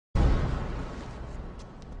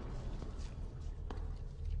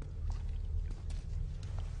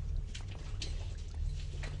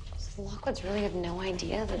The Lockwoods really have no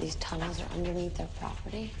idea that these tunnels are underneath their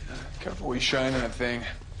property. Careful where you shine that thing.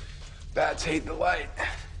 Bats hate the light.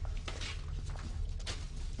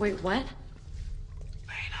 Wait, what?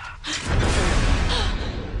 Lena.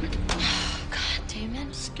 God, Damon.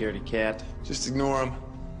 Scaredy cat. Just ignore him.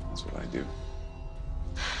 That's what I do.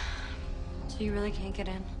 So you really can't get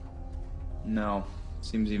in? No.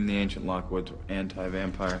 Seems even the ancient Lockwoods were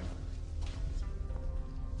anti-vampire.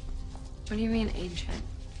 What do you mean, ancient?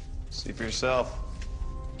 See for yourself.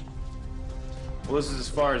 Well, this is as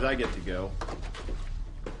far as I get to go.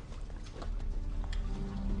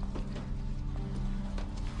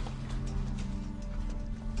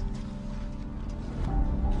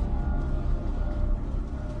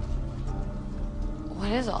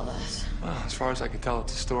 What is all this? Well, as far as I can tell,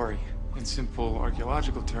 it's a story. In simple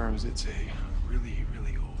archaeological terms, it's a really,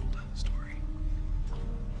 really old story.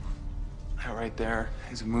 That right there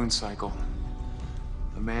is a moon cycle.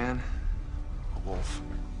 A man, a wolf.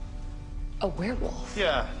 A werewolf?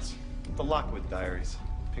 Yeah, it's the Lockwood Diaries.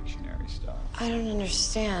 Pictionary stuff. I don't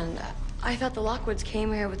understand. I thought the Lockwoods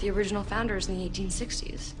came here with the original founders in the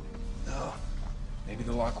 1860s. No, maybe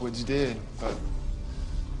the Lockwoods did, but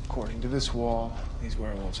according to this wall, these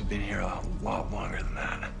werewolves have been here a lot longer than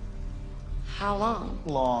that. How long?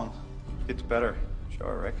 Long. Gets better.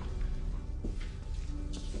 Sure, Rick.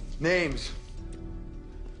 Names.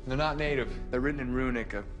 They're not native. They're written in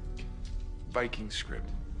runic, a Viking script.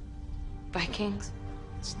 Vikings?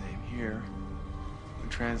 This name here, when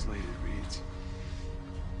translated, reads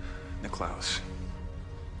Niklaus.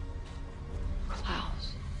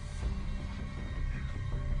 Klaus.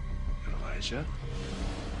 And Elijah.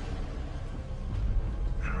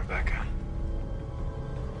 And Rebecca.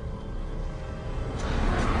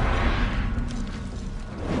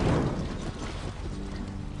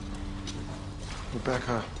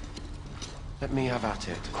 Rebecca, let me have at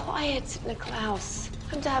it. Quiet, Niklaus.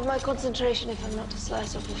 I'm to have my concentration if I'm not to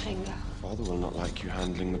slice off a finger. Father will not like you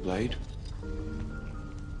handling the blade.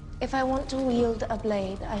 If I want to wield a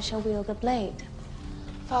blade, I shall wield a blade.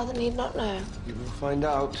 Father need not know. You will find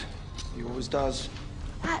out. He always does.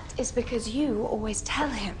 That is because you always tell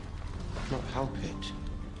him. Not help it.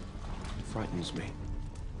 It frightens me.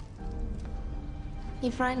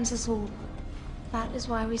 He frightens us all. That is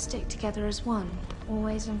why we stick together as one,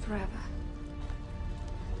 always and forever.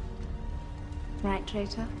 Right,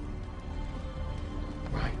 traitor?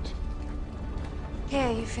 Right.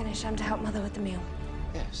 Here, you finish. I'm to help Mother with the meal.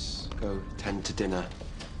 Yes. Go tend to dinner.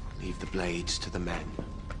 Leave the blades to the men,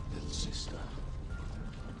 little sister.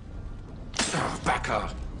 Oh,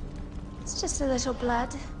 Rebecca! It's just a little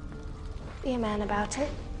blood. Be a man about it.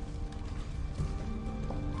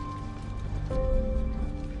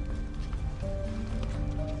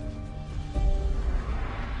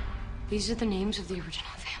 These are the names of the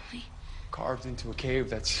original family. Carved into a cave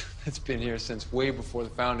that's been here since way before the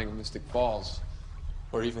founding of Mystic Falls.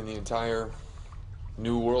 Or even the entire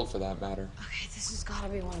New World, for that matter. Okay, this has got to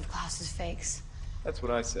be one of Klaus's fakes. That's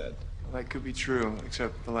what I said. Well, that could be true,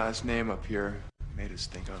 except the last name up here made us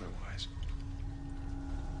think otherwise.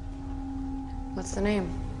 What's the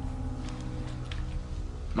name?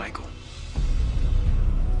 Michael.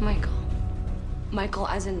 Michael. Michael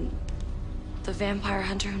as in the vampire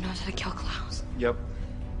hunter who knows how to kill Klaus. Yep.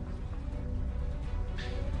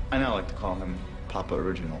 I now like to call him Papa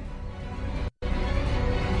Original.